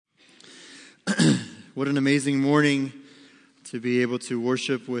What an amazing morning to be able to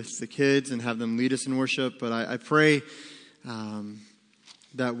worship with the kids and have them lead us in worship. But I pray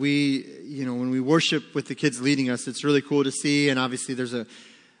that we, when we worship with the kids leading us, it's really cool to see. And obviously there's a,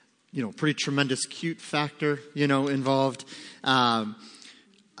 pretty tremendous cute factor, involved. And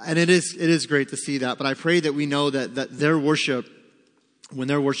it is great to see that. But I pray that we know that their worship, when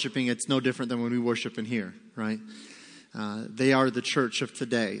they're worshiping, it's no different than when we worship in here, right? They are the church of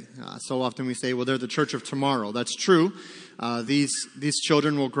today. So often we say, well, they're the church of tomorrow. That's true. These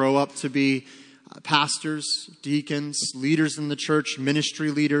children will grow up to be pastors, deacons, leaders in the church,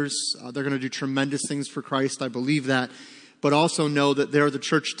 ministry leaders. They're going to do tremendous things for Christ. I believe that. But also know that they're the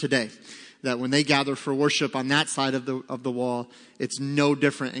church today. That when they gather for worship on that side of the wall, it's no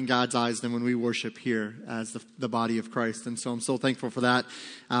different in God's eyes than when we worship here as the body of Christ. And so I'm so thankful for that.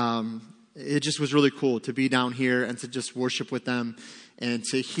 It just was really cool to be down here and to just worship with them and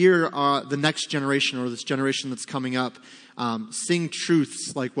to hear the next generation or this generation that's coming up sing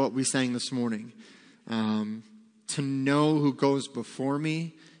truths like what we sang this morning. To know who goes before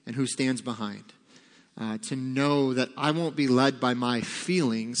me and who stands behind. To know that I won't be led by my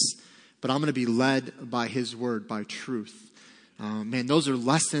feelings, but I'm going to be led by His word, by truth. Man, those are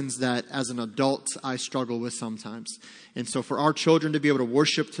lessons that as an adult I struggle with sometimes. And so for our children to be able to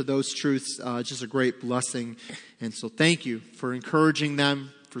worship to those truths, it's just a great blessing. And so thank you for encouraging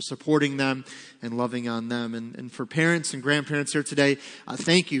them, for supporting them, and loving on them. And for parents and grandparents here today,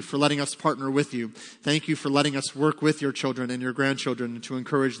 thank you for letting us partner with you. Thank you for letting us work with your children and your grandchildren to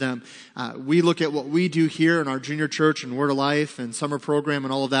encourage them. We look at what we do here in our junior church and Word of Life and summer program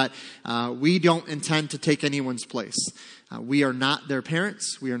and all of that. We don't intend to take anyone's place. We are not their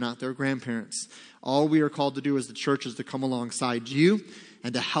parents. We are not their grandparents. All we are called to do as the church is to come alongside you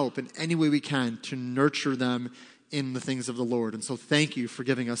and to help in any way we can to nurture them in the things of the Lord. And so thank you for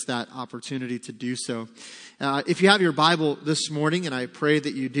giving us that opportunity to do so. If you have your Bible this morning, and I pray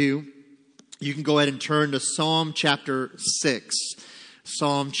that you do, you can go ahead and turn to Psalm chapter 6.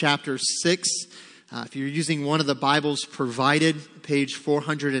 Psalm chapter 6. If you're using one of the Bibles provided, page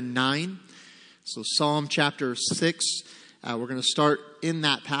 409. So Psalm chapter 6. We're going to start in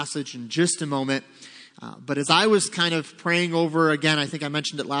that passage in just a moment. But as I was kind of praying over, again, I think I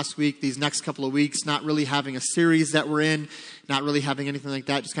mentioned it last week, these next couple of weeks, not really having a series that we're in, not really having anything like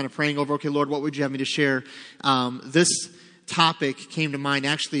that, just kind of praying over, okay, Lord, what would you have me to share? This topic came to mind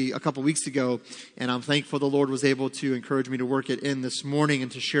actually a couple weeks ago, and I'm thankful the Lord was able to encourage me to work it in this morning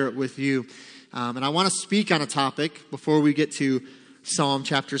and to share it with you. And I want to speak on a topic before we get to Psalm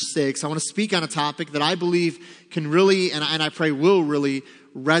chapter 6. I want to speak on a topic that I believe can really, and I pray will really,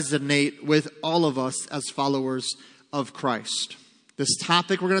 resonate with all of us as followers of Christ. This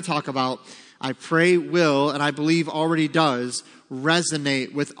topic we're going to talk about, I pray will, and I believe already does,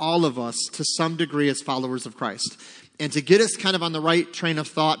 resonate with all of us to some degree as followers of Christ. And to get us kind of on the right train of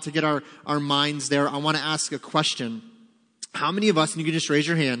thought, to get our minds there, I want to ask a question. How many of us, and you can just raise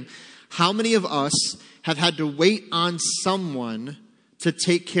your hand, how many of us have had to wait on someone to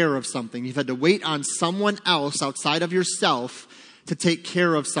take care of something? You've had to wait on someone else outside of yourself to take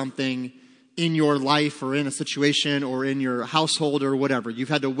care of something in your life or in a situation or in your household or whatever. You've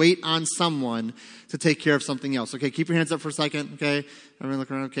had to wait on someone to take care of something else. Okay, keep your hands up for a second. Okay, everyone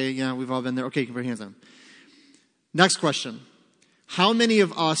look around. Okay, yeah, we've all been there. Okay, keep your hands up. Next question. How many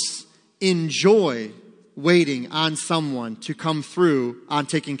of us enjoy waiting on someone to come through on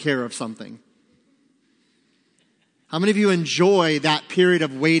taking care of something? How many of you enjoy that period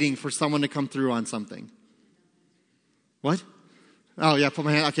of waiting for someone to come through on something? What? Oh, yeah, put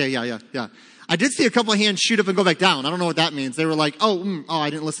my hand. Okay, yeah. I did see a couple of hands shoot up and go back down. I don't know what that means. They were like, I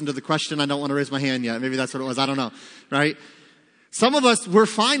didn't listen to the question. I don't want to raise my hand yet. Maybe that's what it was. I don't know, right? Some of us, we're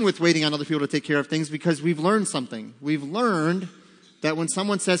fine with waiting on other people to take care of things because we've learned something. We've learned that when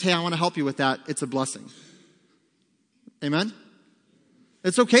someone says, hey, I want to help you with that, it's a blessing. Amen?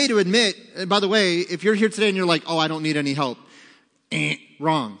 It's okay to admit, and by the way, if you're here today and you're like, I don't need any help,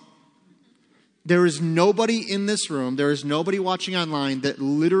 wrong. There is nobody in this room, there is nobody watching online that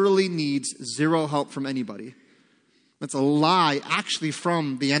literally needs zero help from anybody. That's a lie, actually,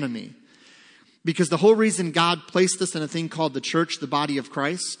 from the enemy. Because the whole reason God placed us in a thing called the church, the body of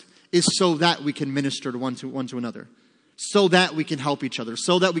Christ, is so that we can minister to one to another. So that we can help each other.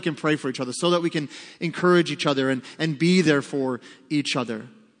 So that we can pray for each other. So that we can encourage each other and be there for each other.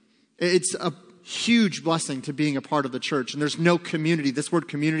 It's a huge blessing to being a part of the church. And there's no community. This word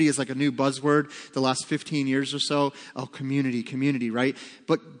community is like a new buzzword the last 15 years or so. Oh, community, right?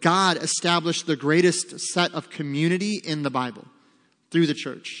 But God established the greatest set of community in the Bible through the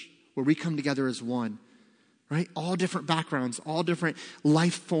church, where we come together as one, right? All different backgrounds, all different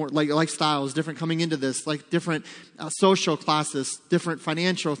lifestyles, different coming into this, like different social classes, different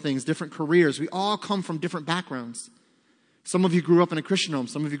financial things, different careers. We all come from different backgrounds. Some of you grew up in a Christian home.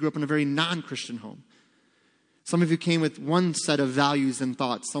 Some of you grew up in a very non-Christian home. Some of you came with one set of values and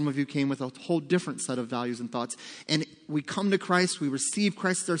thoughts. Some of you came with a whole different set of values and thoughts. And we come to Christ, we receive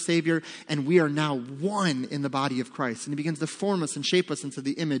Christ as our Savior, and we are now one in the body of Christ. And He begins to form us and shape us into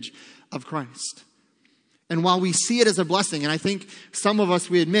the image of Christ. And while we see it as a blessing, and I think some of us,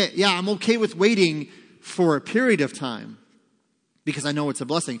 we admit, yeah, I'm okay with waiting for a period of time because I know it's a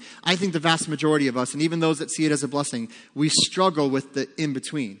blessing. I think the vast majority of us, and even those that see it as a blessing, we struggle with the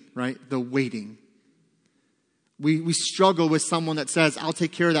in-between, right? The waiting. We struggle with someone that says, I'll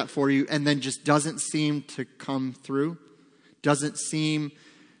take care of that for you, and then just doesn't seem to come through, doesn't seem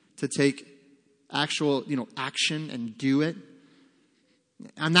to take actual, action and do it.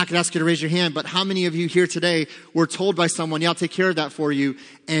 I'm not going to ask you to raise your hand, but how many of you here today were told by someone, yeah, I'll take care of that for you,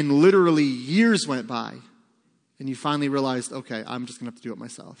 and literally years went by, and you finally realized, okay, I'm just going to have to do it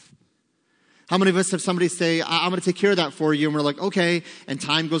myself? How many of us have somebody say, I'm going to take care of that for you, and we're like, okay, and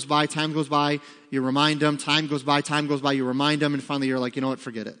time goes by, you remind them, time goes by, you remind them, and finally you're like, you know what,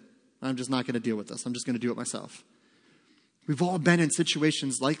 forget it. I'm just not going to deal with this. I'm just going to do it myself. We've all been in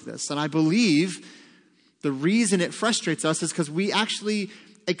situations like this, and I believe the reason it frustrates us is because we actually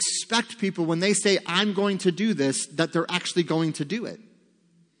expect people, when they say, I'm going to do this, that they're actually going to do it.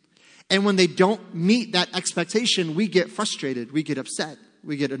 And when they don't meet that expectation, we get frustrated, we get upset,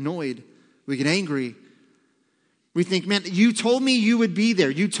 we get annoyed, we get angry. We think, man, you told me you would be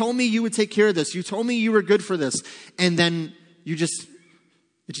there. You told me you would take care of this. You told me you were good for this. And then it just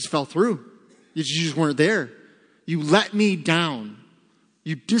fell through. You just weren't there. You let me down.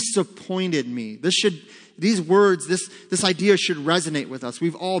 You disappointed me. These words, this idea should resonate with us.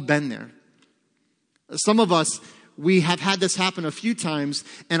 We've all been there. Some of us, we have had this happen a few times,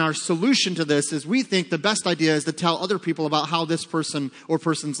 and our solution to this is we think the best idea is to tell other people about how this person or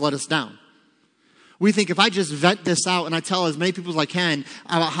persons let us down. We think if I just vent this out and I tell as many people as I can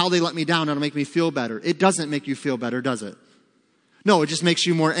about how they let me down, it'll make me feel better. It doesn't make you feel better, does it? No, it just makes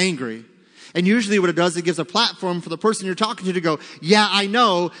you more angry. And usually what it does, it gives a platform for the person you're talking to go, yeah, I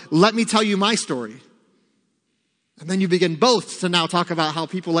know, let me tell you my story. And then you begin both to now talk about how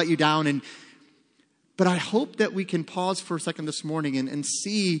people let you down. But I hope that we can pause for a second this morning and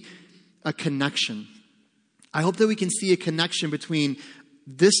see a connection. I hope that we can see a connection between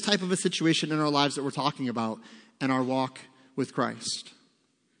this type of a situation in our lives that we're talking about and our walk with Christ.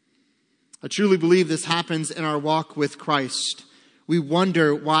 I truly believe this happens in our walk with Christ. We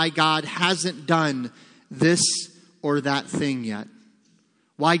wonder why God hasn't done this or that thing yet.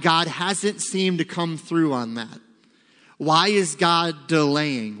 Why God hasn't seemed to come through on that. Why is God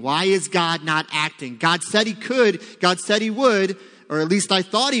delaying? Why is God not acting? God said He could. God said He would. Or at least I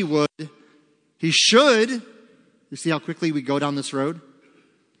thought He would. He should. You see how quickly we go down this road?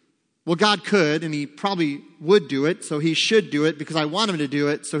 Well, God could, and He probably would do it, so He should do it because I want Him to do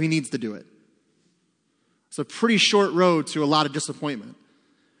it, so He needs to do it. It's a pretty short road to a lot of disappointment.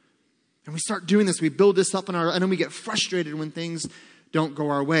 And we start doing this, we build this up and then we get frustrated when things don't go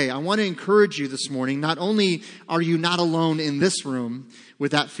our way. I want to encourage you this morning, not only are you not alone in this room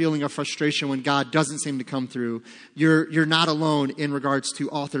with that feeling of frustration when God doesn't seem to come through, you're not alone in regards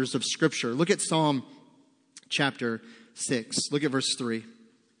to authors of Scripture. Look at Psalm chapter 6. Look at verse 3.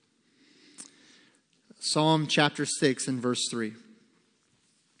 Psalm chapter 6 and verse 3.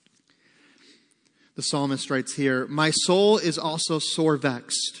 The psalmist writes here, my soul is also sore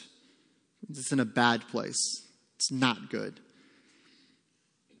vexed. It's in a bad place. It's not good.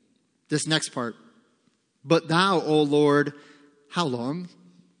 This next part. But thou, O Lord, how long?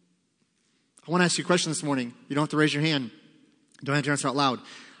 I want to ask you a question this morning. You don't have to raise your hand. You don't have to answer out loud.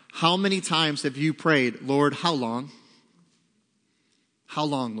 How many times have you prayed, Lord, how long? How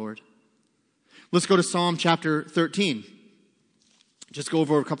long, Lord? Let's go to Psalm chapter 13. Just go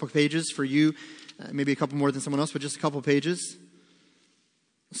over a couple of pages for you. Maybe a couple more than someone else, but just a couple of pages.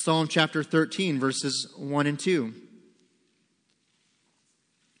 Psalm chapter 13, verses 1 and 2.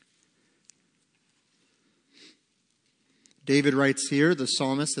 David writes here, the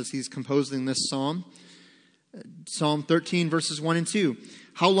psalmist, as he's composing this psalm. Psalm 13, verses 1 and 2.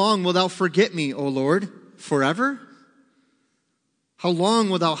 How long wilt thou forget me, O Lord? Forever? How long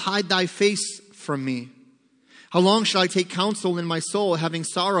wilt thou hide thy face from me? How long shall I take counsel in my soul, having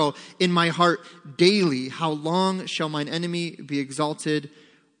sorrow in my heart daily? How long shall mine enemy be exalted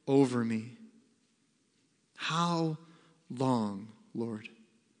over me? How long, Lord?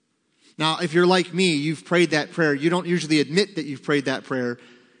 Now, if you're like me, you've prayed that prayer. You don't usually admit that you've prayed that prayer,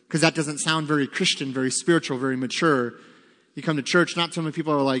 because that doesn't sound very Christian, very spiritual, very mature. You come to church, not so many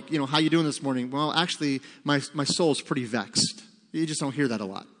people are like, how you doing this morning? Well, actually, my soul's pretty vexed. You just don't hear that a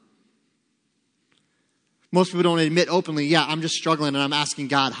lot. Most people don't admit openly, yeah, I'm just struggling and I'm asking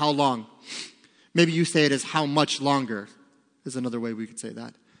God, how long? Maybe you say it as how much longer is another way we could say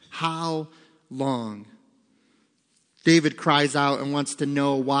that. How long? David cries out and wants to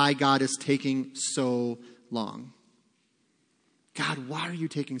know why God is taking so long. God, why are you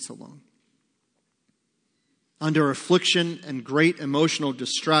taking so long? Under affliction and great emotional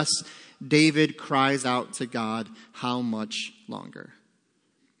distress, David cries out to God, how much longer?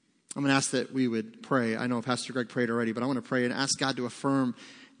 I'm going to ask that we would pray. I know Pastor Greg prayed already, but I want to pray and ask God to affirm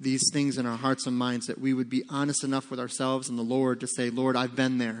these things in our hearts and minds, that we would be honest enough with ourselves and the Lord to say, Lord, I've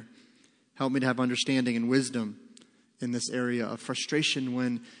been there. Help me to have understanding and wisdom in this area of frustration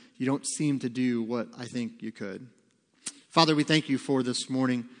when you don't seem to do what I think you could. Father, we thank you for this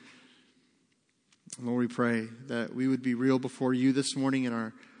morning. Lord, we pray that we would be real before you this morning in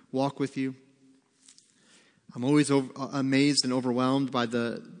our walk with you. I'm always amazed and overwhelmed by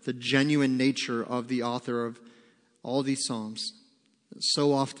the genuine nature of the author of all these Psalms.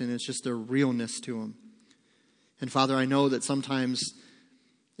 So often it's just a realness to them. And Father, I know that sometimes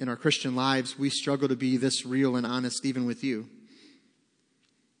in our Christian lives, we struggle to be this real and honest even with you.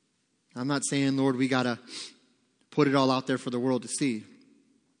 I'm not saying, Lord, we got to put it all out there for the world to see.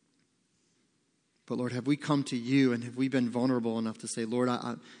 But Lord, have we come to you and have we been vulnerable enough to say, Lord,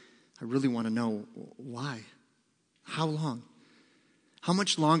 I really want to know why? How long? How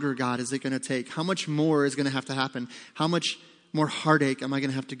much longer, God, is it going to take? How much more is going to have to happen? How much more heartache am I going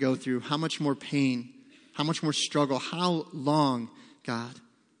to have to go through? How much more pain? How much more struggle? How long, God?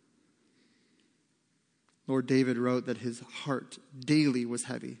 Lord, David wrote that his heart daily was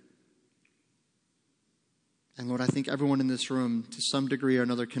heavy. And Lord, I think everyone in this room, to some degree or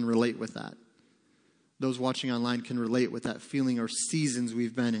another, can relate with that. Those watching online can relate with that feeling or seasons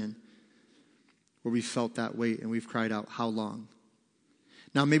we've been in where we felt that weight and we've cried out, how long?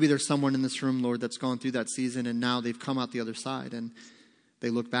 Now, maybe there's someone in this room, Lord, that's gone through that season and now they've come out the other side and they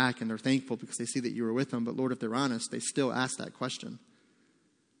look back and they're thankful because they see that you were with them. But Lord, if they're honest, they still ask that question.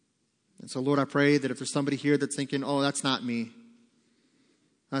 And so, Lord, I pray that if there's somebody here that's thinking, oh, that's not me,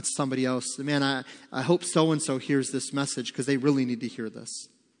 that's somebody else. Man, I hope so-and-so hears this message because they really need to hear this.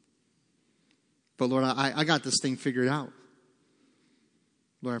 But Lord, I got this thing figured out.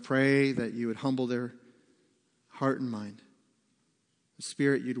 Lord, I pray that you would humble their heart and mind. The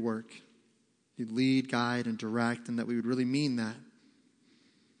Spirit, you'd work. You'd lead, guide, and direct, and that we would really mean that.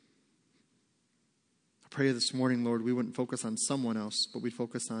 I pray this morning, Lord, we wouldn't focus on someone else, but we'd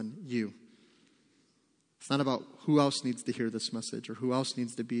focus on you. It's not about who else needs to hear this message or who else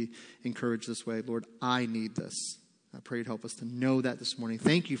needs to be encouraged this way. Lord, I need this. I pray you'd help us to know that this morning.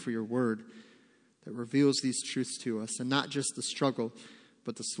 Thank you for your word that reveals these truths to us, and not just the struggle,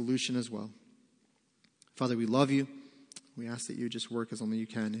 but the solution as well. Father, we love you. We ask that you just work as only you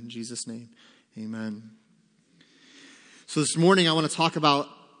can. In Jesus' name, amen. So this morning I want to talk about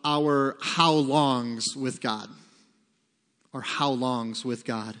our how longs with God. Or how longs with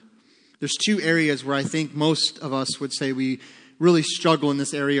God. There's two areas where I think most of us would say we really struggle in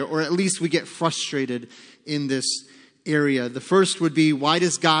this area, or at least we get frustrated in this area. The first would be, why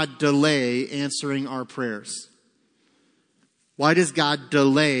does God delay answering our prayers? Why does God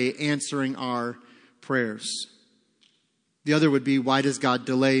delay answering our prayers? The other would be, why does God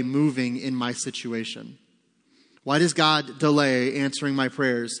delay moving in my situation? Why does God delay answering my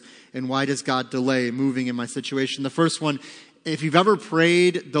prayers? And why does God delay moving in my situation? The first one, if you've ever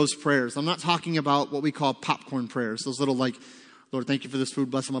prayed those prayers, I'm not talking about what we call popcorn prayers. Those little like, Lord, thank you for this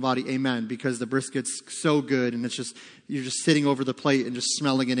food, bless my body, amen. Because the brisket's so good and it's just, you're just sitting over the plate and just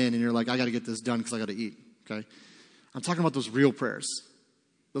smelling it in and you're like, I got to get this done because I got to eat, okay? I'm talking about those real prayers.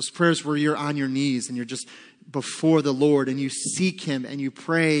 Those prayers where you're on your knees and you're just before the Lord and you seek Him and you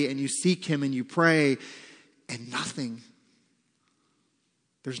pray and you seek Him and you pray and nothing.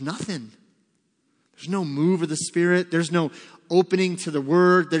 There's nothing. There's no move of the Spirit. There's no opening to the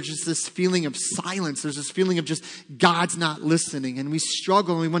Word. There's just this feeling of silence. There's this feeling of just God's not listening. And we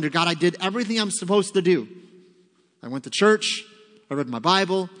struggle and we wonder, God, I did everything I'm supposed to do. I went to church. I read my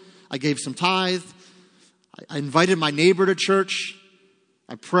Bible. I gave some tithe. I invited my neighbor to church.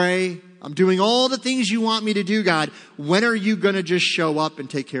 I pray. I'm doing all the things you want me to do, God. When are you going to just show up and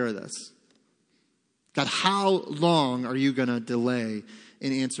take care of this? God, how long are you going to delay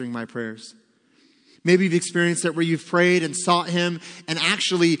in answering my prayers? Maybe you've experienced it where you've prayed and sought Him and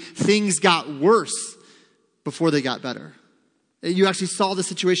actually things got worse before they got better. You actually saw the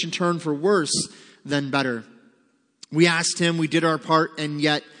situation turn for worse than better. We asked Him, we did our part, and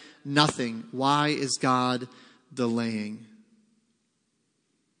yet nothing. Why is God delaying?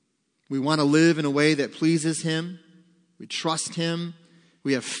 We want to live in a way that pleases him. We trust him.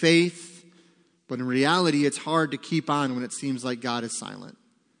 We have faith. But in reality, it's hard to keep on when it seems like God is silent.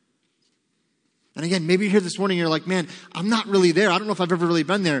 And again, maybe you're here this morning and you're like, man, I'm not really there. I don't know if I've ever really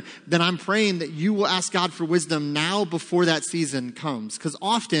been there. Then I'm praying that you will ask God for wisdom now before that season comes. Because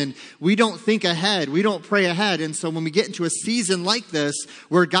often we don't think ahead. We don't pray ahead. And so when we get into a season like this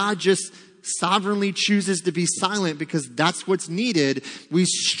where God just sovereignly chooses to be silent because that's what's needed, we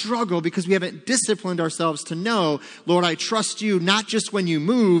struggle because we haven't disciplined ourselves to know, Lord, I trust you not just when you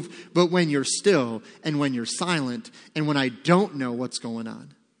move, but when you're still and when you're silent and when I don't know what's going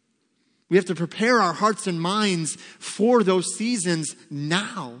on. We have to prepare our hearts and minds for those seasons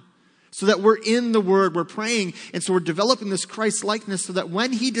now so that we're in the Word, we're praying, and so we're developing this Christ-likeness so that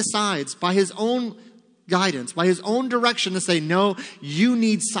when he decides by his own guidance, by his own direction to say, no, you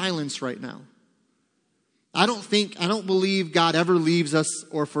need silence right now. I don't believe God ever leaves us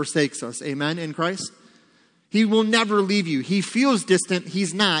or forsakes us. Amen, in Christ? He will never leave you. He feels distant.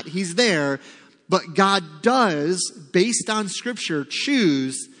 He's not. He's there. But God does, based on Scripture,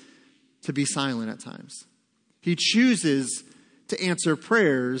 choose to be silent at times. He chooses to answer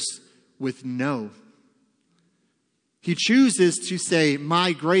prayers with no. He chooses to say,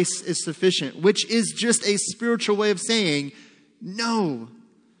 my grace is sufficient, which is just a spiritual way of saying, no,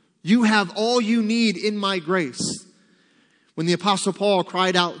 you have all you need in my grace. When the Apostle Paul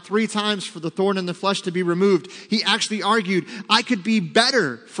cried out 3 times for the thorn in the flesh to be removed, he actually argued, I could be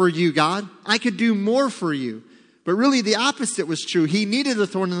better for you, God. I could do more for you. But really the opposite was true. He needed the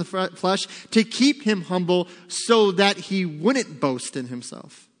thorn in the flesh to keep him humble so that he wouldn't boast in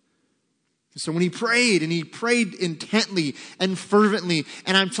himself. So when he prayed, and he prayed intently and fervently,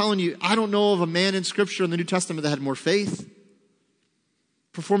 and I'm telling you, I don't know of a man in Scripture in the New Testament that had more faith,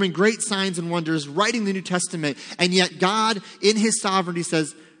 performing great signs and wonders, writing the New Testament, and yet God, in his sovereignty,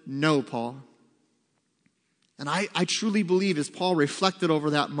 says, no, Paul. And I truly believe as Paul reflected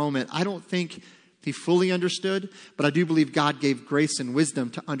over that moment, I don't think he fully understood, but I do believe God gave grace and wisdom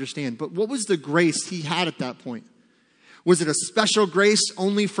to understand. But what was the grace he had at that point? Was it a special grace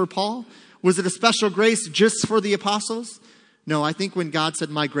only for Paul? Was it a special grace just for the apostles? No, I think when God said,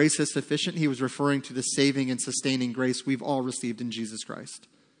 my grace is sufficient, he was referring to the saving and sustaining grace we've all received in Jesus Christ.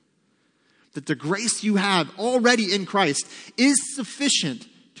 That the grace you have already in Christ is sufficient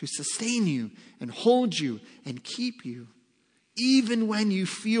to sustain you and hold you and keep you. Even when you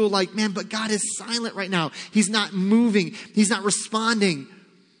feel like, man, but God is silent right now. He's not moving. He's not responding.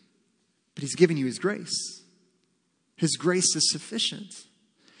 But he's giving you his grace. His grace is sufficient.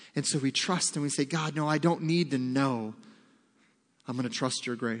 And so we trust and we say, God, no, I don't need to know. I'm going to trust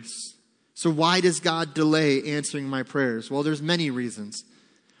your grace. So why does God delay answering my prayers? Well, there's many reasons.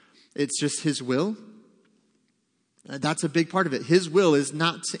 It's just his will. That's a big part of it. His will is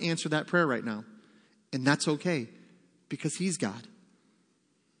not to answer that prayer right now. And that's okay. Because he's God.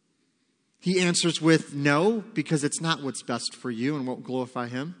 He answers with no, because it's not what's best for you and won't glorify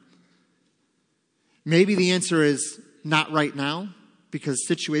him. Maybe the answer is not right now, because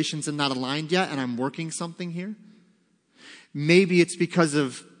situations are not aligned yet and I'm working something here. Maybe it's because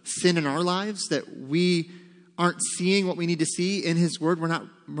of sin in our lives that we aren't seeing what we need to see in his word. We're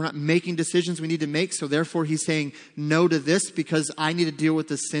not making decisions we need to make. So therefore he's saying no to this because I need to deal with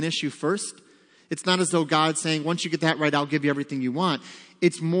the sin issue first. It's not as though God's saying, once you get that right, I'll give you everything you want.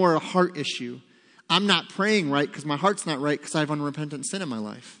 It's more a heart issue. I'm not praying right because my heart's not right because I have unrepentant sin in my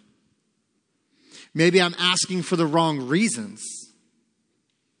life. Maybe I'm asking for the wrong reasons.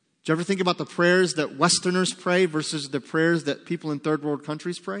 Do you ever think about the prayers that Westerners pray versus the prayers that people in third world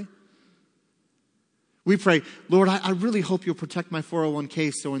countries pray? We pray, Lord, I really hope you'll protect my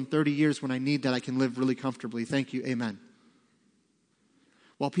 401k so in 30 years when I need that, I can live really comfortably. Thank you. Amen.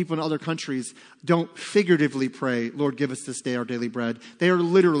 While people in other countries don't figuratively pray, Lord, give us this day our daily bread. They are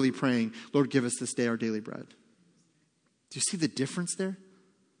literally praying, Lord, give us this day our daily bread. Do you see the difference there?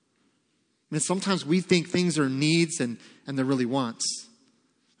 I mean, sometimes we think things are needs and they're really wants.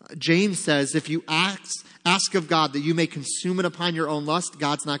 James says, if you ask of God that you may consume it upon your own lust,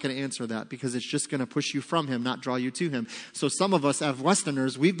 God's not going to answer that because it's just going to push you from him, not draw you to him. So some of us, as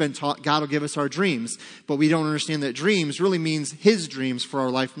Westerners, we've been taught God will give us our dreams, but we don't understand that dreams really means his dreams for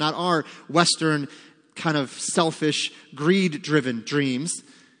our life, not our Western kind of selfish, greed-driven dreams.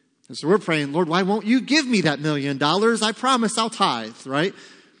 And so we're praying, Lord, why won't you give me that $1 million? I promise I'll tithe, right?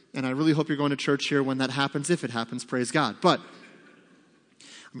 And I really hope you're going to church here when that happens, if it happens, praise God. But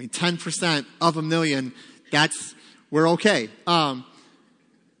 10% of $1 million, we're okay. But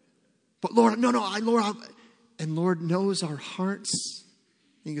Lord, Lord, and Lord knows our hearts.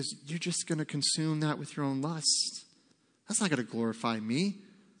 And he goes, you're just going to consume that with your own lust. That's not going to glorify me.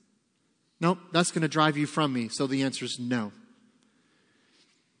 Nope, that's going to drive you from me. So the answer is no.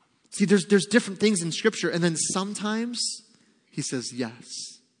 See, there's different things in Scripture, and then sometimes he says yes.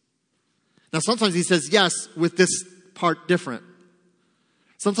 Now, sometimes he says yes with this part different.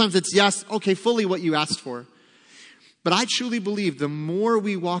 Sometimes it's yes, okay, fully what you asked for. But I truly believe the more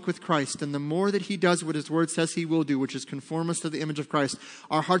we walk with Christ and the more that he does what his word says he will do, which is conform us to the image of Christ,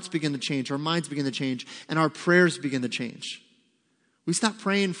 our hearts begin to change, our minds begin to change, and our prayers begin to change. We stop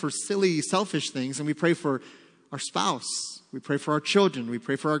praying for silly, selfish things, and we pray for our spouse. We pray for our children. We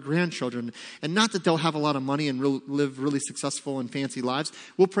pray for our grandchildren. And not that they'll have a lot of money and live really successful and fancy lives.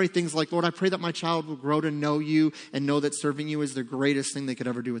 We'll pray things like, Lord, I pray that my child will grow to know you and know that serving you is the greatest thing they could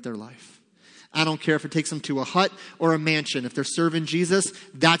ever do with their life. I don't care if it takes them to a hut or a mansion. If they're serving Jesus,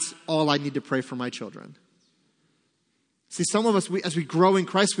 that's all I need to pray for my children. See, some of us, as we grow in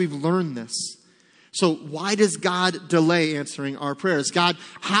Christ, we've learned this. So why does God delay answering our prayers? God,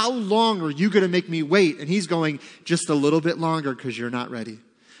 how long are you going to make me wait? And he's going, just a little bit longer because you're not ready.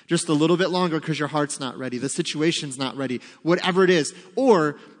 Just a little bit longer because your heart's not ready. The situation's not ready. Whatever it is.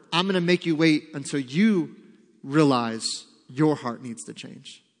 Or I'm going to make you wait until you realize your heart needs to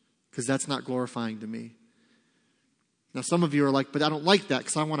change. Because that's not glorifying to me. Now some of you are like, but I don't like that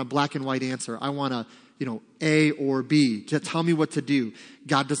because I want a black and white answer. I want a, A or B. Just tell me what to do.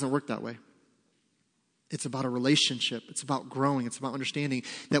 God doesn't work that way. It's about a relationship. It's about growing. It's about understanding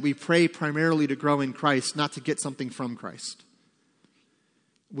that we pray primarily to grow in Christ, not to get something from Christ.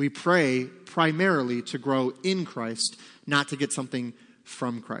 We pray primarily to grow in Christ, not to get something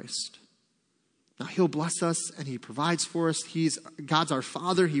from Christ. Now, he'll bless us and he provides for us. God's our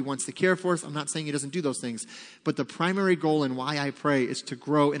Father. He wants to care for us. I'm not saying he doesn't do those things. But the primary goal and why I pray is to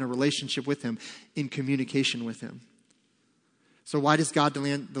grow in a relationship with him, in communication with him. So why does God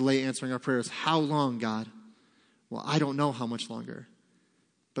delay answering our prayers? How long, God? Well, I don't know how much longer.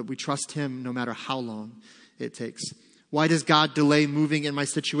 But we trust him no matter how long it takes. Why does God delay moving in my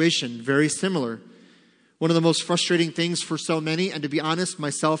situation? Very similar. One of the most frustrating things for so many, and to be honest,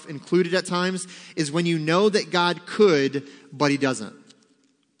 myself included at times, is when you know that God could, but he doesn't.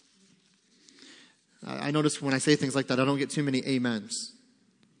 I notice when I say things like that, I don't get too many amens.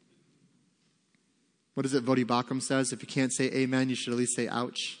 What is it Vodi Bakum says? If you can't say amen, you should at least say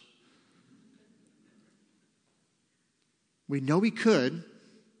ouch. We know he could.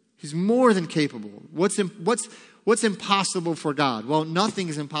 He's more than capable. What's impossible for God? Well, nothing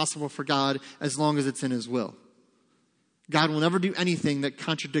is impossible for God as long as it's in his will. God will never do anything that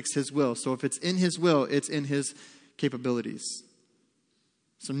contradicts his will. So if it's in his will, it's in his capabilities.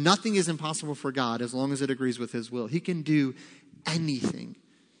 So nothing is impossible for God as long as it agrees with his will. He can do anything.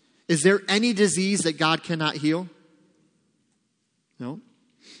 Is there any disease that God cannot heal? No.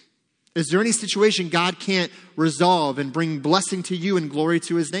 Is there any situation God can't resolve and bring blessing to you and glory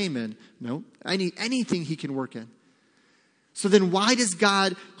to his name in? No. Anything he can work in. So then why does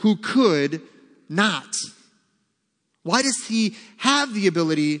God, who could, not? Why does he have the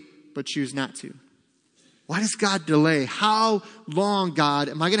ability but choose not to? Why does God delay? How long, God,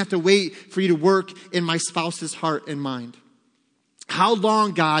 am I going to have to wait for you to work in my spouse's heart and mind? How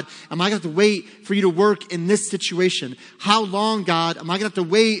long, God, am I going to have to wait for you to work in this situation? How long, God, am I going to have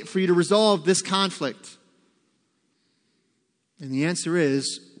to wait for you to resolve this conflict? And the answer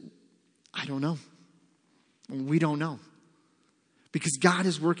is, I don't know. We don't know. Because God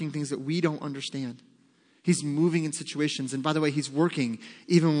is working things that we don't understand. He's moving in situations. And by the way, he's working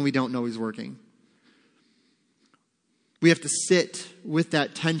even when we don't know he's working. We have to sit with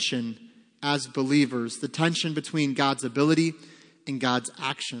that tension as believers. The tension between God's ability and God's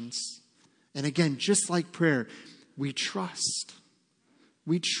actions. And again, just like prayer, we trust.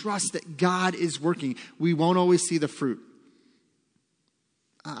 We trust that God is working. We won't always see the fruit.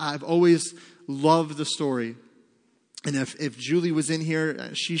 I've always loved the story. And if Julie was in here,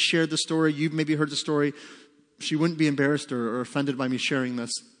 she shared the story. You've maybe heard the story. She wouldn't be embarrassed or offended by me sharing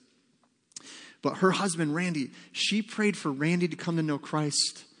this. But her husband, Randy, she prayed for Randy to come to know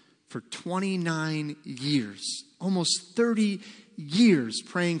Christ for 29 years. Almost 30 years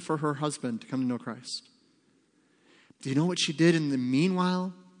praying for her husband to come to know Christ. Do you know what she did in the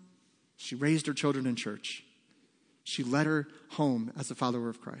meanwhile? She raised her children in church. She led her home as a follower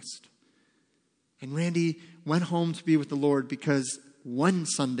of Christ. And Randy went home to be with the Lord because one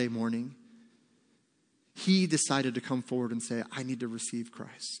Sunday morning, he decided to come forward and say, I need to receive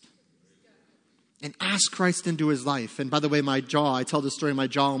Christ. And ask Christ into his life. And by the way, I tell this story, my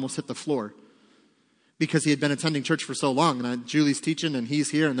jaw almost hit the floor. Because he had been attending church for so long. And Julie's teaching and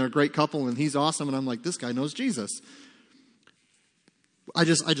he's here and they're a great couple and he's awesome. And I'm like, this guy knows Jesus. I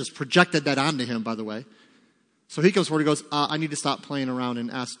just projected that onto him, by the way. So he comes forward and goes, I need to stop playing around and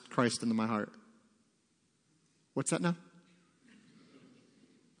ask Christ into my heart. What's that now?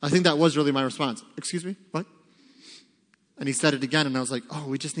 I think that was really my response. Excuse me? What? And he said it again, and I was like, oh,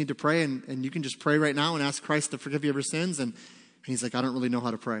 we just need to pray, and you can just pray right now and ask Christ to forgive you of your sins. And he's like, I don't really know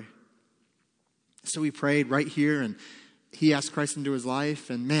how to pray. So we prayed right here, and he asked Christ into his life,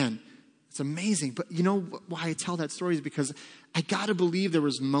 and man, it's amazing. But you know why I tell that story is because I got to believe there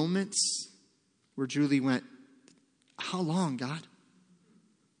was moments where Julie went, how long, God?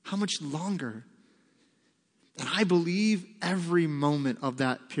 How much longer? And I believe every moment of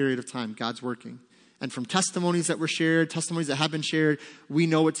that period of time, God's working. And from testimonies that were shared, testimonies that have been shared, we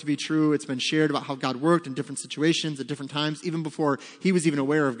know it to be true. It's been shared about how God worked in different situations at different times, even before he was even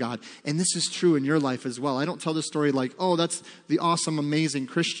aware of God. And this is true in your life as well. I don't tell this story like, oh, that's the awesome, amazing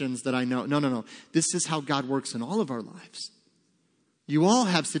Christians that I know. No. This is how God works in all of our lives. You all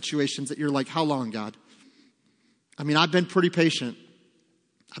have situations that you're like, how long, God? I mean, I've been pretty patient.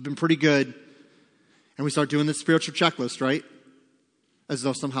 I've been pretty good. And we start doing the spiritual checklist, right? As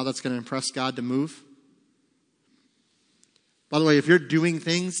though somehow that's going to impress God to move. By the way, if you're doing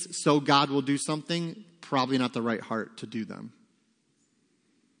things so God will do something, probably not the right heart to do them.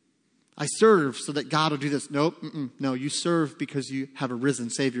 I serve so that God will do this. Nope. No, you serve because you have a risen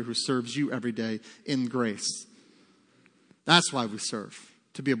Savior who serves you every day in grace. That's why we serve.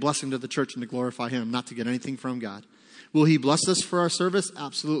 To be a blessing to the church and to glorify him, not to get anything from God. Will he bless us for our service?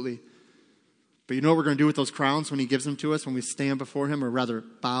 Absolutely. But you know what we're going to do with those crowns when he gives them to us, when we stand before him, or rather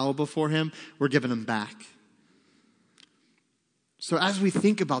bow before him? We're giving them back. So as we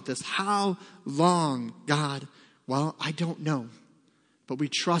think about this, how long, God? Well, I don't know. But we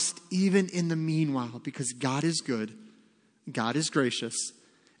trust even in the meanwhile, because God is good, God is gracious,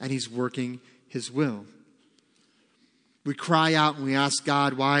 and he's working his will. We cry out and we ask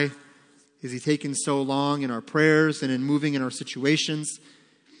God, why is he taking so long in our prayers and in moving in our situations?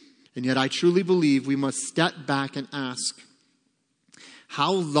 And yet I truly believe we must step back and ask,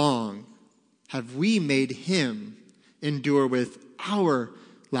 how long have we made him endure with our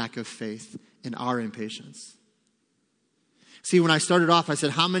lack of faith and our impatience? See, when I started off, I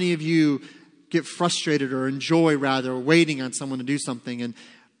said, how many of you get frustrated or enjoy, rather, waiting on someone to do something? And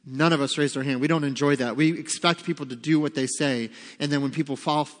none of us raised our hand. We don't enjoy that. We expect people to do what they say. And then when people it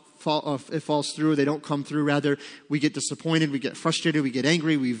falls through, they don't come through, rather, we get disappointed, we get frustrated, we get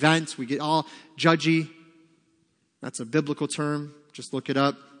angry, we vent, we get all judgy. That's a biblical term. Just look it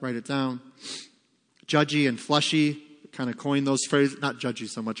up, write it down. Judgy and fleshy. Kind of coined those phrases, not judgy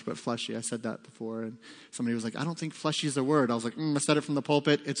so much, but fleshy. I said that before, and somebody was like, I don't think fleshy is a word. I was like, I said it from the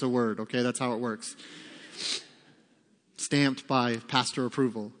pulpit. It's a word, okay? That's how it works. Stamped by pastor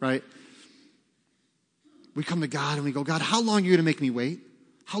approval, right? We come to God and we go, God, how long are you going to make me wait?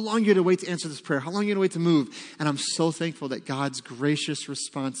 How long are you going to wait to answer this prayer? How long are you going to wait to move? And I'm so thankful that God's gracious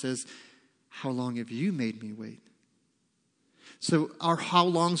response is, how long have you made me wait? So our how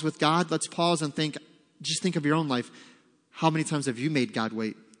longs with God, let's pause and think, just think of your own life. How many times have you made God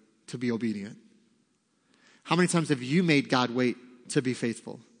wait to be obedient? How many times have you made God wait to be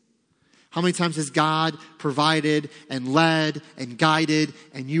faithful? How many times has God provided and led and guided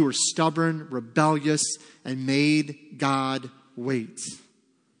and you were stubborn, rebellious, and made God wait?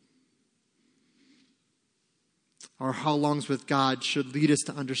 Our how longs with God should lead us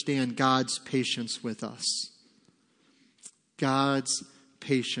to understand God's patience with us. God's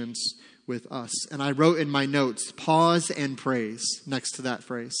patience with us. And I wrote in my notes, pause and praise next to that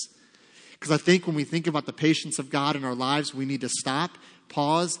phrase. Because I think when we think about the patience of God in our lives, we need to stop,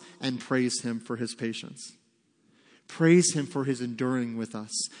 pause, and praise him for his patience. Praise him for his enduring with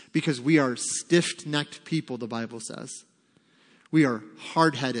us. Because we are stiff-necked people, the Bible says. We are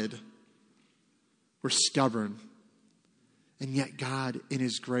hard-headed. We're stubborn. And yet God, in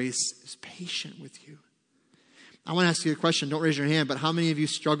his grace, is patient with you. I want to ask you a question. Don't raise your hand, but how many of you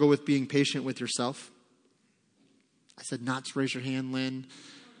struggle with being patient with yourself? I said not to raise your hand, Lynn.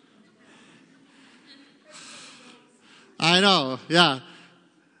 I know, yeah.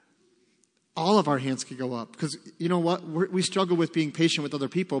 All of our hands could go up. Because you know what? We struggle with being patient with other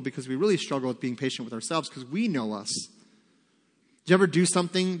people because we really struggle with being patient with ourselves because we know us. Did you ever do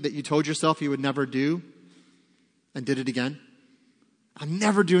something that you told yourself you would never do and did it again? I'm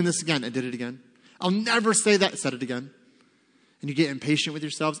never doing this again and did it again. I'll never say that, said it again. And you get impatient with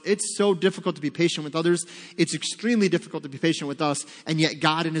yourselves. It's so difficult to be patient with others. It's extremely difficult to be patient with us. And yet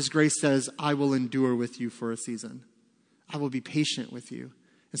God in his grace says, I will endure with you for a season. I will be patient with you.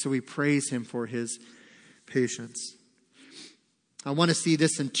 And so we praise him for his patience. I want to see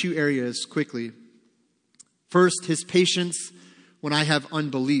this in two areas quickly. First, his patience when I have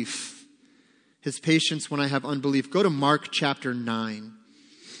unbelief. His patience when I have unbelief. Go to Mark chapter 9.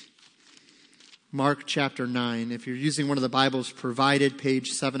 Mark chapter 9. If you're using one of the Bibles provided, page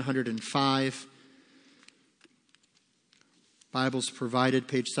 705. Bibles provided,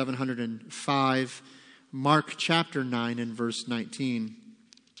 page 705. Mark chapter 9 and verse 19.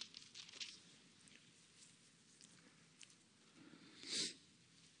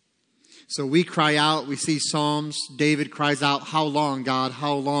 So we cry out, we see Psalms. David cries out, how long, God,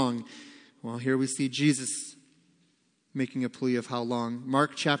 how long? Well, here we see Jesus making a plea of how long.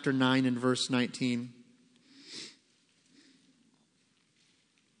 Mark chapter 9 and verse 19.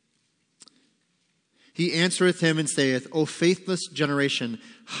 He answereth him and saith, O faithless generation,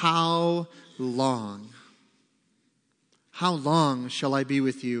 how long? How long shall I be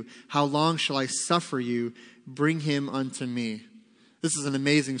with you? How long shall I suffer you? Bring him unto me. This is an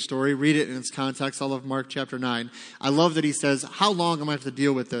amazing story. Read it in its context. I love Mark chapter 9. I love that he says, how long am I have to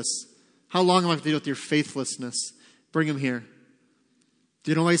deal with this? How long am I have to deal with your faithlessness? Bring him here.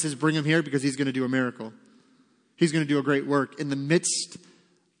 Do you know why he says bring him here? Because he's going to do a miracle. He's going to do a great work in the midst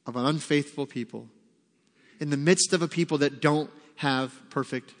of an unfaithful people. In the midst of a people that don't have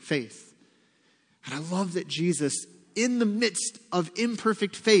perfect faith. And I love that Jesus, in the midst of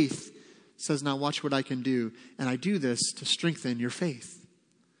imperfect faith, says, now watch what I can do. And I do this to strengthen your faith.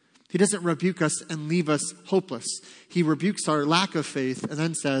 He doesn't rebuke us and leave us hopeless. He rebukes our lack of faith and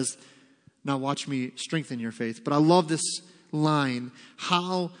then says, now watch me strengthen your faith. But I love this line,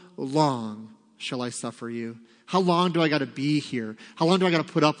 how long shall I suffer you? How long do I got to be here? How long do I got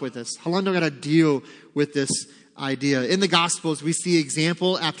to put up with this? How long do I got to deal with this idea? In the Gospels, we see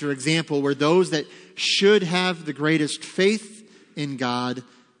example after example where those that should have the greatest faith in God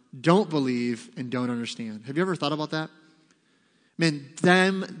don't believe and don't understand. Have you ever thought about that? Man,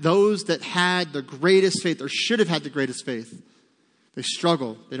 those that had the greatest faith or should have had the greatest faith, they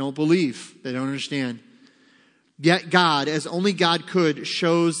struggle. They don't believe. They don't understand. Yet God, as only God could,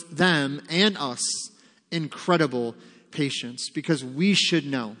 shows them and us incredible patience because we should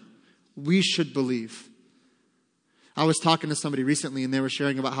know. We should believe. I was talking to somebody recently and they were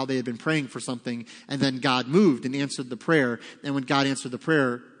sharing about how they had been praying for something and then God moved and answered the prayer. And when God answered the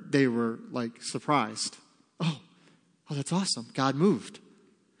prayer, they were like surprised. Oh, that's awesome. God moved.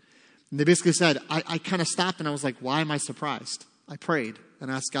 And they basically said, I kind of stopped and I was like, why am I surprised? I prayed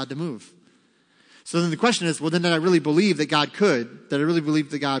and asked God to move. So then the question is, well, then did I really believe that God could? Did I really believe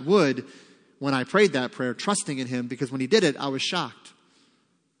that God would when I prayed that prayer, trusting in him? Because when he did it, I was shocked.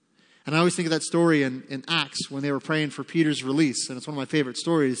 And I always think of that story in Acts when they were praying for Peter's release. And it's one of my favorite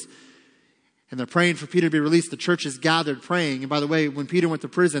stories. And they're praying for Peter to be released. The church is gathered praying. And by the way, when Peter went to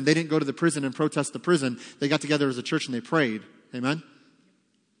prison, they didn't go to the prison and protest the prison. They got together as a church and they prayed. Amen?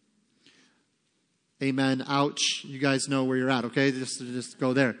 Amen. Ouch. You guys know where you're at, okay? Just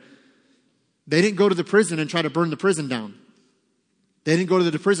go there. They didn't go to the prison and try to burn the prison down. They didn't go to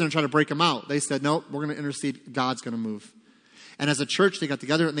the prison and try to break them out. They said, nope, we're going to intercede. God's going to move. And as a church, they got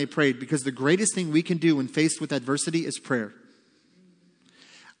together and they prayed because the greatest thing we can do when faced with adversity is prayer.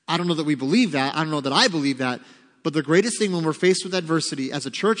 I don't know that we believe that. I don't know that I believe that. But the greatest thing when we're faced with adversity as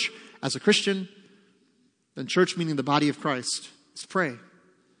a church, as a Christian, and church meaning the body of Christ, is pray.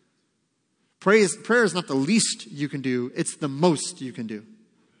 Prayer is not the least you can do. It's the most you can do.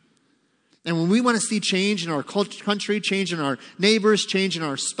 And when we want to see change in our country, change in our neighbors, change in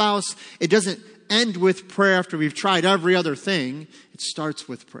our spouse, it doesn't end with prayer after we've tried every other thing. It starts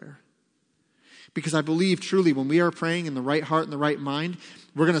with prayer. Because I believe truly when we are praying in the right heart and the right mind,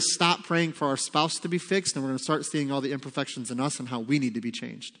 we're going to stop praying for our spouse to be fixed and we're going to start seeing all the imperfections in us and how we need to be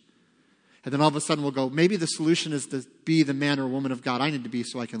changed. And then all of a sudden we'll go, maybe the solution is to be the man or woman of God I need to be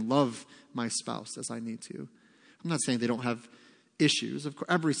so I can love my spouse as I need to. I'm not saying they don't have issues. Of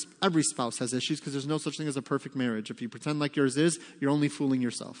course, every spouse has issues because there's no such thing as a perfect marriage. If you pretend like yours is, you're only fooling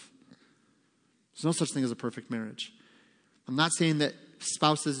yourself. There's no such thing as a perfect marriage. I'm not saying that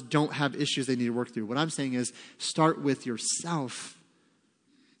spouses don't have issues they need to work through. What I'm saying is start with yourself,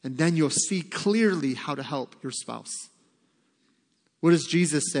 and then you'll see clearly how to help your spouse. What does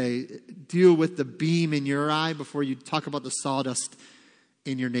Jesus say? Deal with the beam in your eye before you talk about the sawdust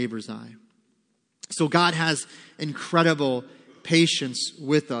in your neighbor's eye. So God has incredible patience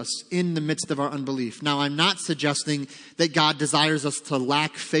with us in the midst of our unbelief. Now, I'm not suggesting that God desires us to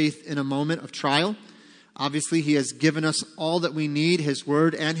lack faith in a moment of trial. Obviously, he has given us all that we need, his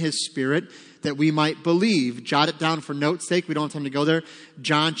word and his spirit, that we might believe. Jot it down for note's sake. We don't have time to go there.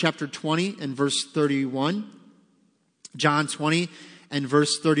 John chapter 20 and verse 31. John 20 and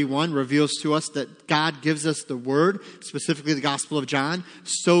verse 31 reveals to us that God gives us the word, specifically the Gospel of John,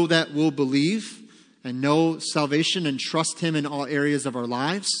 so that we'll believe. and know salvation and trust him in all areas of our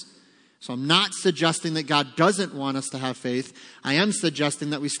lives. So I'm not suggesting that God doesn't want us to have faith. I am suggesting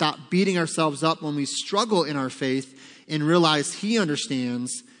that we stop beating ourselves up when we struggle in our faith and realize he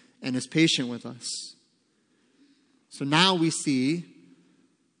understands and is patient with us. So now we see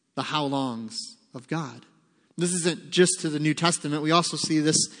the how longs of God. This isn't just to the New Testament. We also see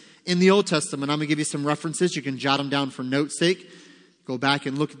this in the Old Testament. I'm going to give you some references. You can jot them down for note's sake. Go back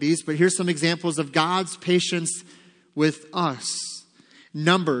and look at these. But here's some examples of God's patience with us.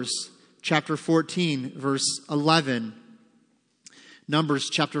 Numbers chapter 14, verse 11. Numbers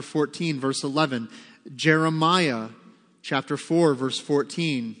chapter 14, verse 11. Jeremiah chapter 4, verse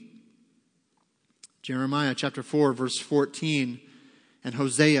 14. Jeremiah chapter 4, verse 14. And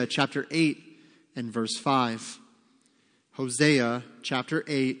Hosea chapter 8 and verse 5. Hosea chapter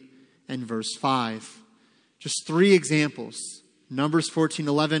 8 and verse 5. Just three examples. Numbers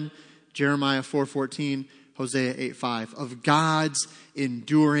 14:11, Jeremiah 4:14, Hosea 8:5 of God's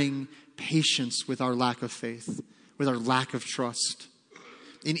enduring patience with our lack of faith, with our lack of trust.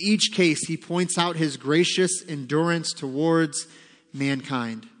 In each case, he points out his gracious endurance towards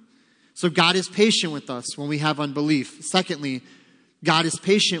mankind. So God is patient with us when we have unbelief. Secondly, God is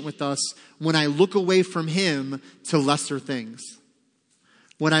patient with us when I look away from him to lesser things.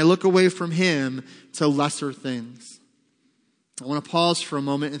 When I look away from him to lesser things. I want to pause for a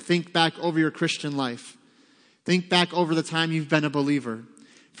moment and think back over your Christian life. Think back over the time you've been a believer.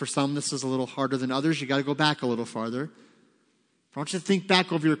 For some, this is a little harder than others. You got to go back a little farther. I want you to think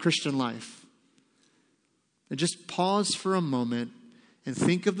back over your Christian life. And just pause for a moment and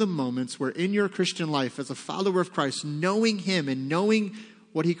think of the moments where in your Christian life, as a follower of Christ, knowing him and knowing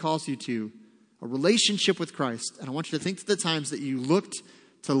what he calls you to, a relationship with Christ. And I want you to think of the times that you looked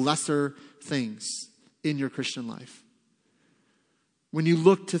to lesser things in your Christian life. When you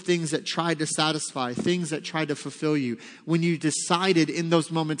looked to things that tried to satisfy, things that tried to fulfill you. When you decided in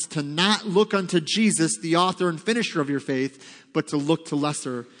those moments to not look unto Jesus, the author and finisher of your faith, but to look to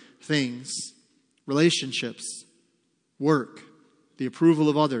lesser things. Relationships, work, the approval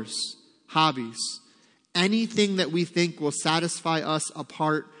of others, hobbies, anything that we think will satisfy us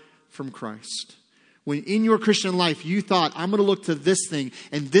apart from Christ. When in your Christian life you thought, I'm going to look to this thing,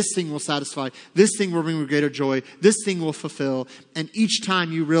 and this thing will satisfy, this thing will bring me greater joy, this thing will fulfill, and each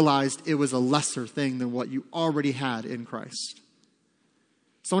time you realized it was a lesser thing than what you already had in Christ.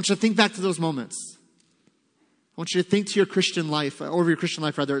 So I want you to think back to those moments. I want you to think to your Christian life, over your Christian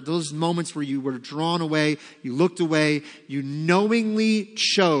life rather, those moments where you were drawn away, you looked away, you knowingly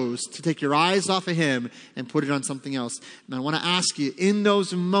chose to take your eyes off of him and put it on something else. And I want to ask you, in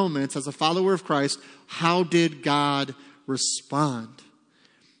those moments, as a follower of Christ, how did God respond?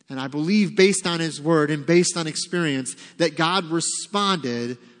 And I believe, based on his word and based on experience, that God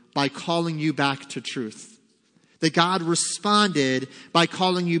responded by calling you back to truth. That God responded by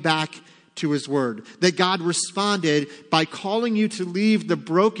calling you back to his word. That God responded by calling you to leave the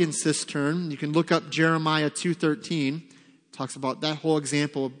broken cistern. You can look up Jeremiah 2:13. Talks about that whole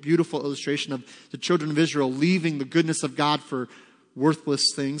example, a beautiful illustration of the children of Israel leaving the goodness of God for worthless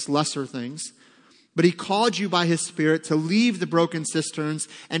things, lesser things. But he called you by his Spirit to leave the broken cisterns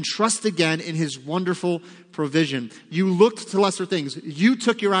and trust again in his wonderful provision. You looked to lesser things. You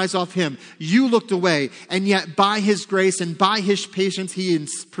took your eyes off him. You looked away. And yet by his grace and by his patience, he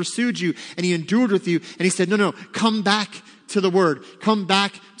pursued you and he endured with you. And he said, no, come back to the word. Come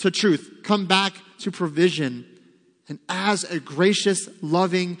back to truth. Come back to provision. And as a gracious,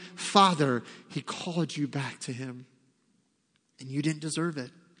 loving father, he called you back to him. And you didn't deserve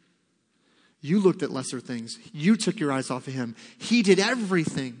it. You looked at lesser things. You took your eyes off of him. He did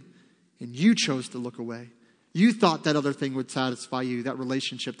everything, and you chose to look away. You thought that other thing would satisfy you, that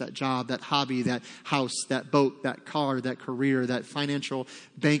relationship, that job, that hobby, that house, that boat, that car, that career, that financial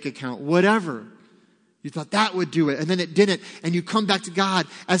bank account, whatever. You thought that would do it, and then it didn't. And you come back to God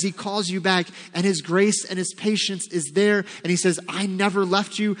as he calls you back, and his grace and his patience is there. And he says, I never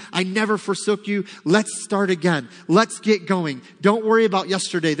left you. I never forsook you. Let's start again. Let's get going. Don't worry about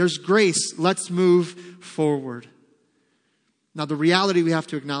yesterday. There's grace. Let's move forward. Now, the reality we have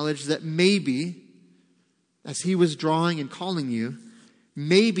to acknowledge is that maybe, as he was drawing and calling you,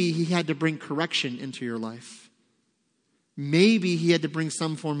 maybe he had to bring correction into your life. Maybe he had to bring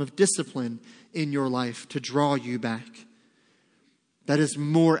some form of discipline in your life to draw you back. That is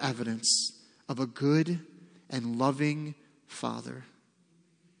more evidence of a good and loving father.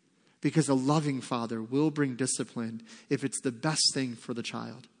 Because a loving father will bring discipline if it's the best thing for the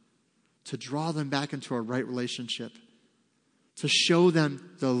child. To draw them back into a right relationship. To show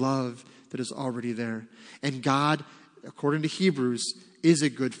them the love that is already there. And God, according to Hebrews, is a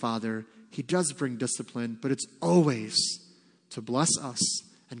good father he does bring discipline, but it's always to bless us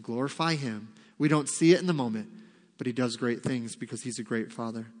and glorify him. We don't see it in the moment, but he does great things because he's a great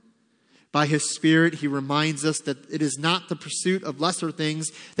Father. By his Spirit, he reminds us that it is not the pursuit of lesser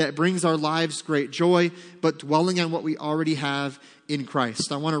things that brings our lives great joy, but dwelling on what we already have in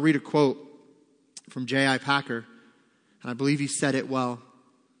Christ. I want to read a quote from J.I. Packer, and I believe he said it well.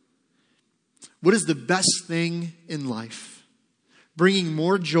 What is the best thing in life? Bringing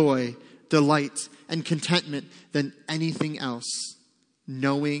more joy, delight, and contentment than anything else.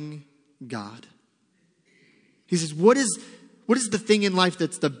 Knowing God. He says, what is the thing in life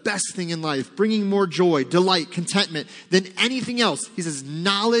that's the best thing in life? Bringing more joy, delight, contentment than anything else. He says,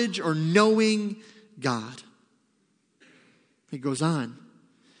 knowledge or knowing God. He goes on.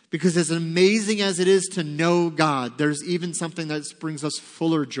 Because as amazing as it is to know God, there's even something that brings us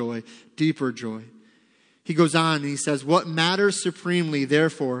fuller joy, deeper joy. He goes on and he says, what matters supremely,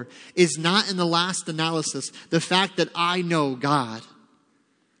 therefore, is not in the last analysis the fact that I know God,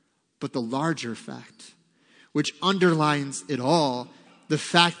 but the larger fact, which underlines it all, the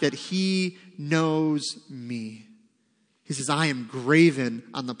fact that he knows me. He says, I am graven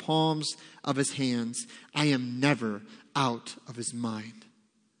on the palms of his hands. I am never out of his mind.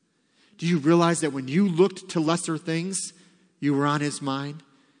 Do you realize that when you looked to lesser things, you were on his mind?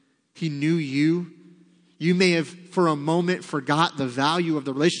 He knew you. You may have, for a moment, forgot the value of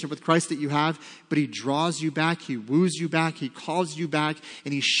the relationship with Christ that you have, but he draws you back, he woos you back, he calls you back,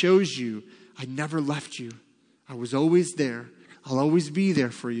 and he shows you, I never left you. I was always there. I'll always be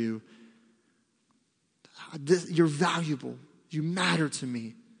there for you. You're valuable. You matter to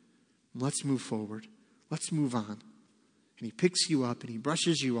me. Let's move forward. Let's move on. And he picks you up and he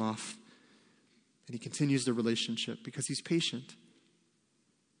brushes you off. And he continues the relationship because he's patient.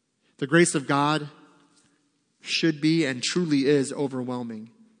 The grace of God should be and truly is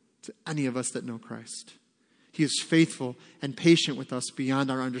overwhelming to any of us that know Christ. He is faithful and patient with us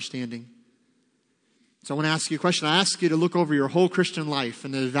beyond our understanding. So I want to ask you a question. I ask you to look over your whole Christian life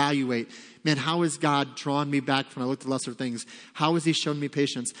and to evaluate, man, how has God drawn me back when I looked at lesser things? How has he shown me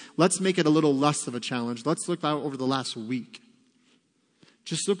patience? Let's make it a little less of a challenge. Let's look out over the last week.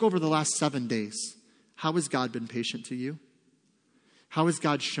 Just look over the last 7 days. How has God been patient to you? How has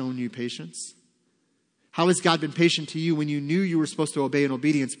God shown you patience? How has God been patient to you when you knew you were supposed to obey in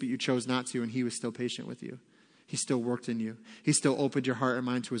obedience, but you chose not to, and he was still patient with you? He still worked in you. He still opened your heart and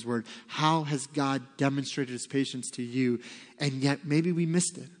mind to his word. How has God demonstrated his patience to you? And yet maybe we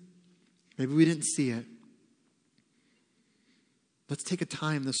missed it. Maybe we didn't see it. Let's take a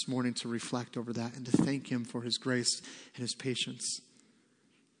time this morning to reflect over that and to thank him for his grace and his patience.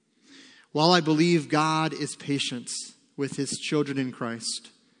 While I believe God is patient with his children in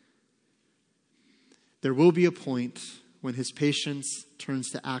Christ, there will be a point when his patience turns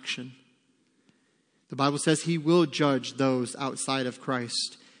to action. The Bible says he will judge those outside of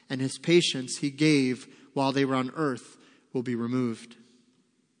Christ, and his patience he gave while they were on earth will be removed.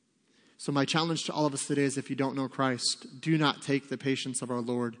 So my challenge to all of us today is, if you don't know Christ, do not take the patience of our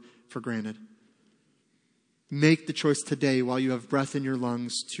Lord for granted. Make the choice today while you have breath in your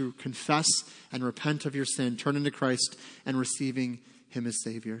lungs to confess and repent of your sin, turn into Christ, and receiving him as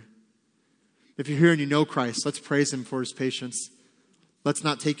Savior. If you're here and you know Christ, let's praise him for his patience. Let's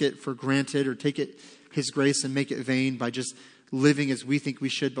not take it for granted or take it his grace and make it vain by just living as we think we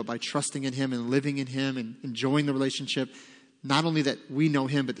should, but by trusting in him and living in him and enjoying the relationship. Not only that we know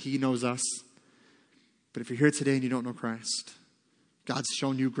him, but he knows us. But if you're here today and you don't know Christ, God's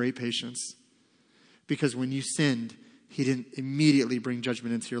shown you great patience. Because when you sinned, he didn't immediately bring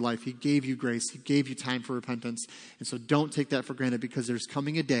judgment into your life. He gave you grace. He gave you time for repentance. And so don't take that for granted, because there's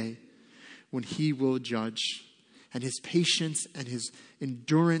coming a day when he will judge. And his patience and his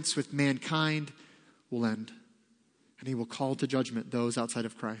endurance with mankind will end. And he will call to judgment those outside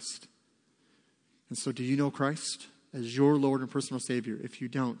of Christ. And so do you know Christ as your Lord and personal Savior? If you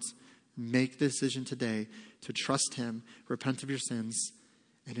don't, make the decision today to trust him, repent of your sins,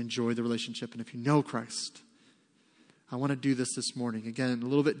 and enjoy the relationship. And if you know Christ, I want to do this morning. Again, a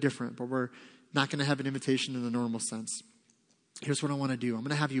little bit different, but we're not going to have an invitation in the normal sense. Here's what I want to do. I'm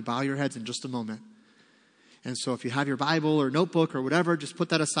going to have you bow your heads in just a moment. And so if you have your Bible or notebook or whatever, just put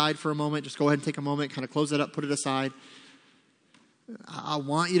that aside for a moment. Just go ahead and take a moment, kind of close that up, put it aside. I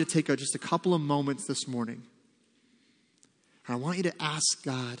want you to take just a couple of moments this morning. And I want you to ask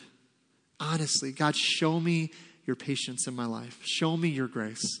God, honestly, God, show me your patience in my life. Show me your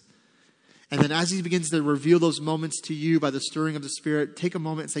grace. And then as he begins to reveal those moments to you by the stirring of the Spirit, take a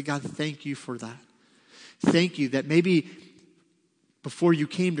moment and say, God, thank you for that. Thank you that maybe before you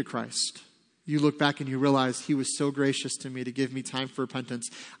came to Christ, you look back and you realize he was so gracious to me to give me time for repentance.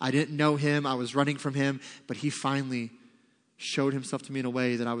 I didn't know him. I was running from him, but he finally showed himself to me in a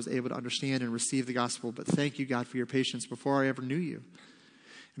way that I was able to understand and receive the gospel. But thank you, God, for your patience before I ever knew you.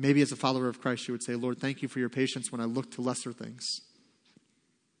 And maybe as a follower of Christ, you would say, Lord, thank you for your patience when I look to lesser things.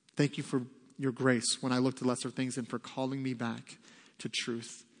 Thank you for your grace when I look to lesser things and for calling me back to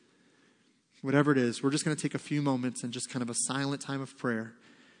truth. Whatever it is, we're just going to take a few moments and just kind of a silent time of prayer.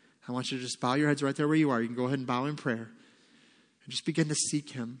 I want you to just bow your heads right there where you are. You can go ahead and bow in prayer and just begin to seek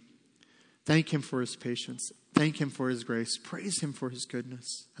him. Thank him for his patience. Thank him for his grace. Praise him for his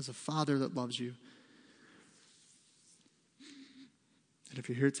goodness as a father that loves you. And if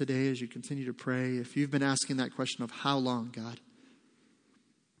you're here today as you continue to pray, if you've been asking that question of how long, God,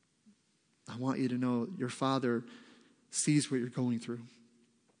 I want you to know your Father sees what you're going through.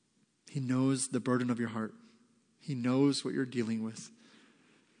 He knows the burden of your heart. He knows what you're dealing with.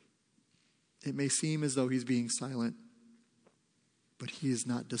 It may seem as though he's being silent, but he is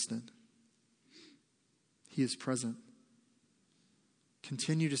not distant. He is present.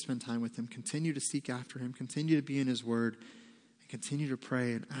 Continue to spend time with him. Continue to seek after him. Continue to be in his word. And continue to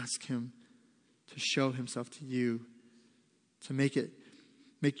pray and ask him to show himself to you, to make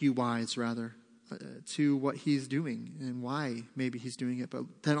you wise, rather, to what he's doing and why maybe he's doing it. But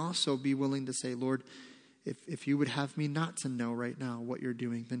then also be willing to say, Lord, if you would have me not to know right now what you're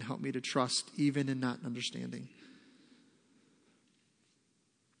doing, then help me to trust even in not understanding.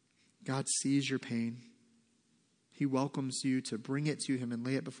 God sees your pain. He welcomes you to bring it to him and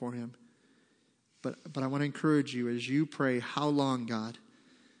lay it before him. But I want to encourage you as you pray, how long, God?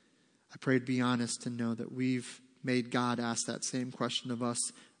 I pray to be honest to know that we've made God ask that same question of us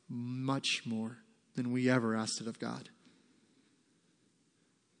much more than we ever asked it of God.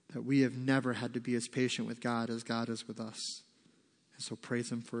 That we have never had to be as patient with God as God is with us. And so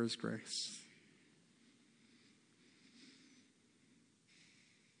praise him for his grace.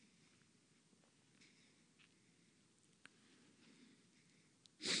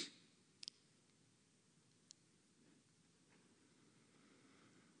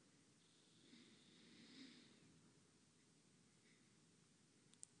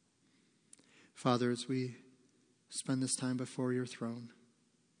 Father, as we spend this time before your throne,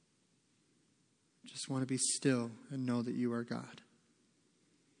 just want to be still and know that you are God.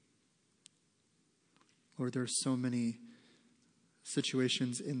 Lord, there are so many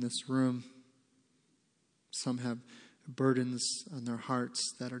situations in this room. Some have burdens on their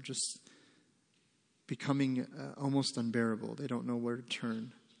hearts that are just becoming almost unbearable. They don't know where to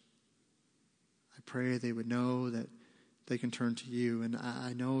turn. I pray they would know that they can turn to you. And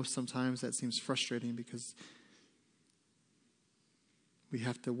I know sometimes that seems frustrating because we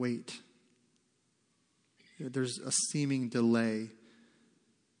have to wait. There's a seeming delay.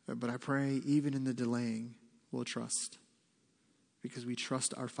 But I pray even in the delaying, we'll trust. Because we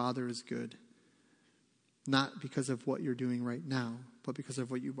trust our Father is good. Not because of what you're doing right now, but because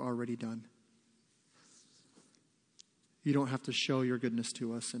of what you've already done. You don't have to show your goodness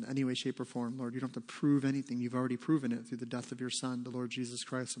to us in any way, shape, or form, Lord. You don't have to prove anything. You've already proven it through the death of your Son, the Lord Jesus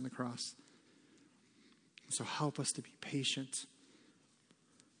Christ, on the cross. So help us to be patient,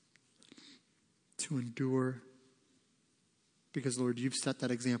 to endure, because, Lord, you've set that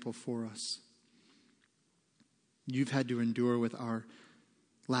example for us. You've had to endure with our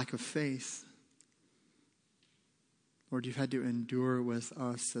lack of faith. Lord, you've had to endure with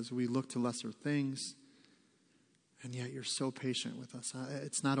us as we look to lesser things. And yet you're so patient with us.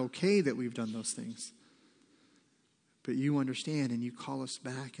 It's not okay that we've done those things. But you understand and you call us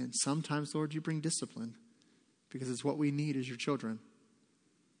back. And sometimes, Lord, you bring discipline. Because it's what we need as your children.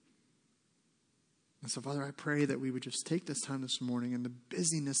 And so, Father, I pray that we would just take this time this morning in the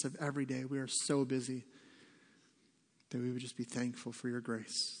busyness of every day. We are so busy. That we would just be thankful for your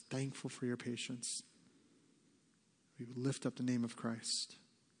grace. Thankful for your patience. We would lift up the name of Christ.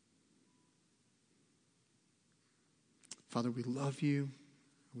 Father, we love you.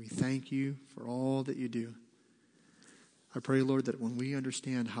 We thank you for all that you do. I pray, Lord, that when we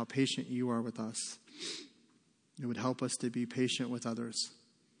understand how patient you are with us, it would help us to be patient with others.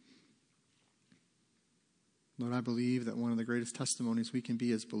 Lord, I believe that one of the greatest testimonies we can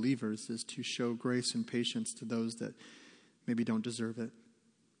be as believers is to show grace and patience to those that maybe don't deserve it,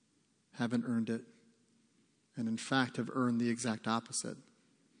 haven't earned it, and in fact have earned the exact opposite.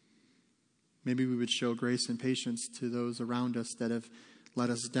 Maybe we would show grace and patience to those around us that have let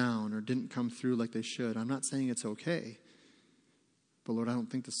us down or didn't come through like they should. I'm not saying it's okay. But Lord, I don't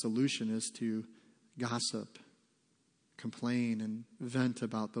think the solution is to gossip, complain, and vent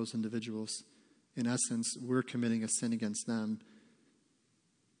about those individuals. In essence, we're committing a sin against them.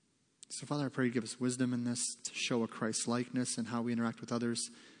 So, Father, I pray you give us wisdom in this to show a Christ-likeness in how we interact with others,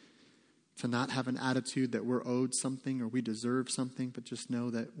 to not have an attitude that we're owed something or we deserve something, but just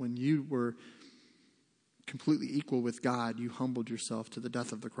know that when you were completely equal with God, you humbled yourself to the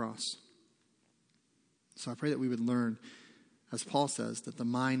death of the cross. So I pray that we would learn, as Paul says, that the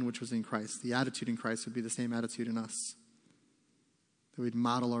mind which was in Christ, the attitude in Christ would be the same attitude in us. That we'd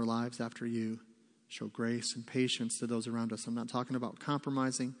model our lives after you, show grace and patience to those around us. I'm not talking about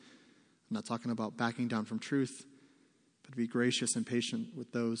compromising. I'm not talking about backing down from truth, but be gracious and patient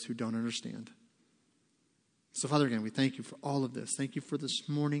with those who don't understand. So, Father, again, we thank you for all of this. Thank you for this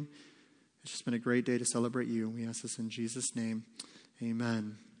morning. It's just been a great day to celebrate you, and we ask this in Jesus' name.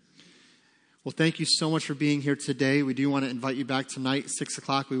 Amen. Well, thank you so much for being here today. We do want to invite you back tonight, 6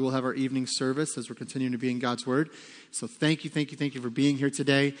 o'clock. We will have our evening service as we're continuing to be in God's Word. So thank you for being here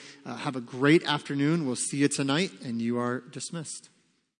today. Have a great afternoon. We'll see you tonight, and you are dismissed.